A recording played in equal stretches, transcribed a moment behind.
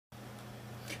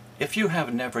If you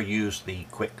have never used the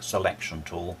quick selection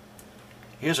tool,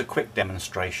 here's a quick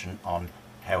demonstration on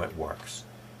how it works.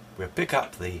 We'll pick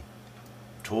up the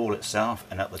tool itself,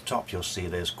 and at the top you'll see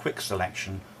there's quick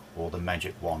selection or the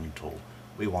magic wand tool.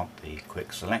 We want the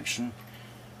quick selection,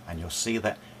 and you'll see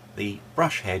that the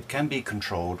brush head can be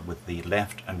controlled with the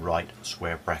left and right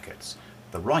square brackets.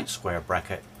 The right square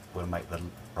bracket will make the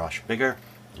brush bigger,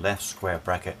 the left square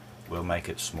bracket will make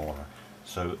it smaller.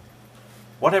 So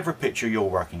whatever picture you're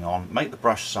working on, make the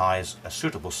brush size a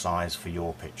suitable size for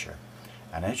your picture.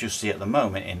 And as you see at the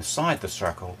moment, inside the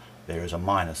circle there is a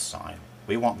minus sign.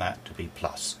 We want that to be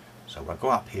plus. So we'll go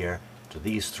up here to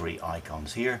these three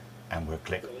icons here and we'll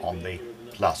click on the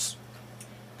plus.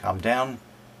 Come down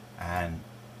and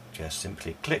just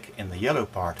simply click in the yellow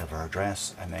part of our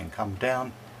dress and then come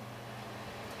down,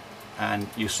 and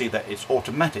you see that it's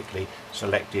automatically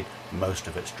selected most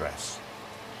of its dress.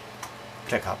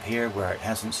 Click up here where it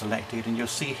hasn't selected, and you'll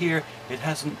see here it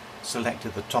hasn't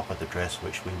selected the top of the dress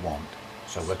which we want.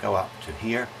 So we'll go up to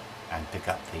here and pick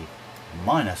up the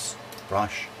minus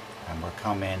brush, and we'll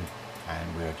come in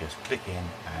and we'll just click in,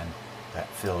 and that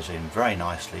fills in very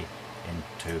nicely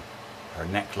into her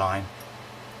neckline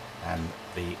and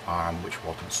the arm which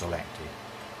wasn't selected.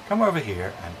 Come over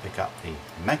here and pick up the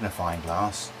magnifying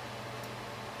glass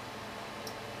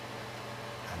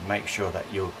and make sure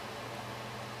that you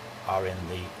are in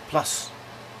the plus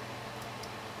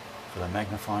for the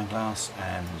magnifying glass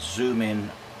and zoom in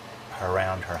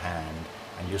around her hand,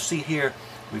 and you'll see here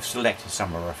we've selected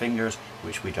some of our fingers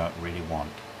which we don't really want.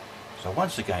 So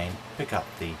once again pick up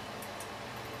the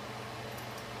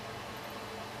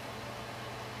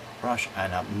brush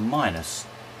and a minus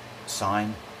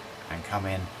sign and come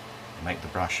in and make the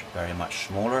brush very much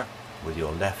smaller with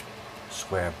your left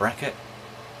square bracket,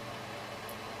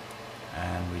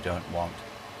 and we don't want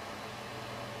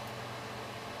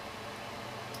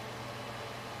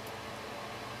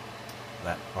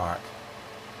that part,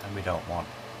 and we don't want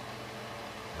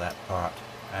that part,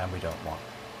 and we don't want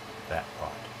that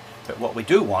part. But what we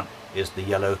do want is the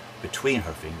yellow between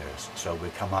her fingers. So we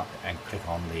come up and click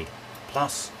on the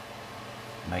plus,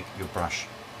 make your brush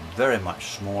very much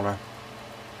smaller,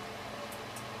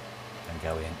 and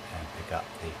go in and pick up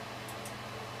the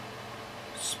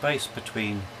space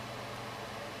between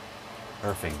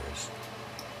her fingers.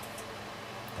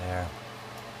 There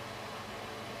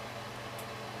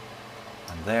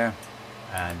and there,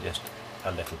 and just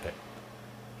a little bit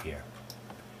here.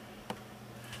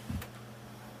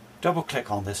 Double click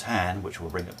on this hand, which will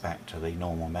bring it back to the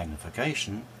normal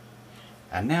magnification,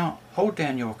 and now hold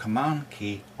down your command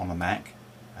key on the Mac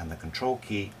and the control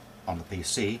key on the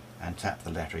PC and tap the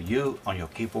letter U on your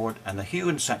keyboard, and the hue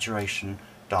and saturation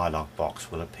dialog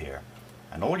box will appear.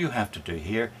 And all you have to do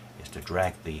here is to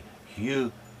drag the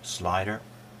hue slider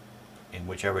in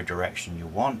whichever direction you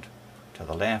want, to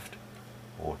the left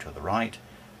or to the right,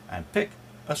 and pick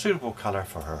a suitable color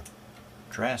for her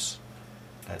dress.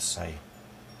 Let's say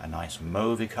a nice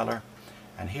mauvey color,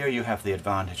 and here you have the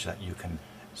advantage that you can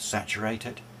saturate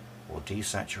it or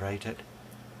desaturate it,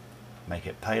 make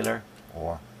it paler,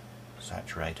 or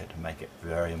saturate it and make it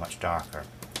very much darker.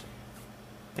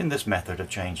 In this method of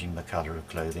changing the color of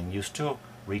clothing, you still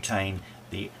retain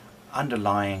the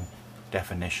underlying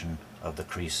definition of the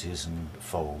creases and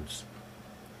folds,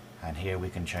 and here we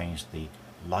can change the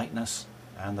lightness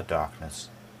and the darkness,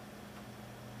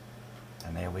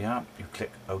 and there we are. You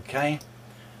click OK,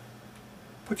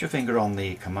 put your finger on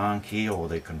the command key or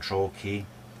the control key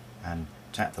and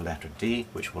tap the letter D,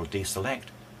 which will deselect,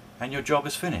 and your job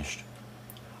is finished.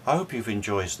 I hope you've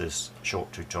enjoyed this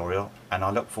short tutorial, and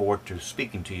I look forward to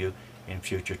speaking to you in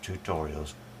future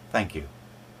tutorials. Thank you.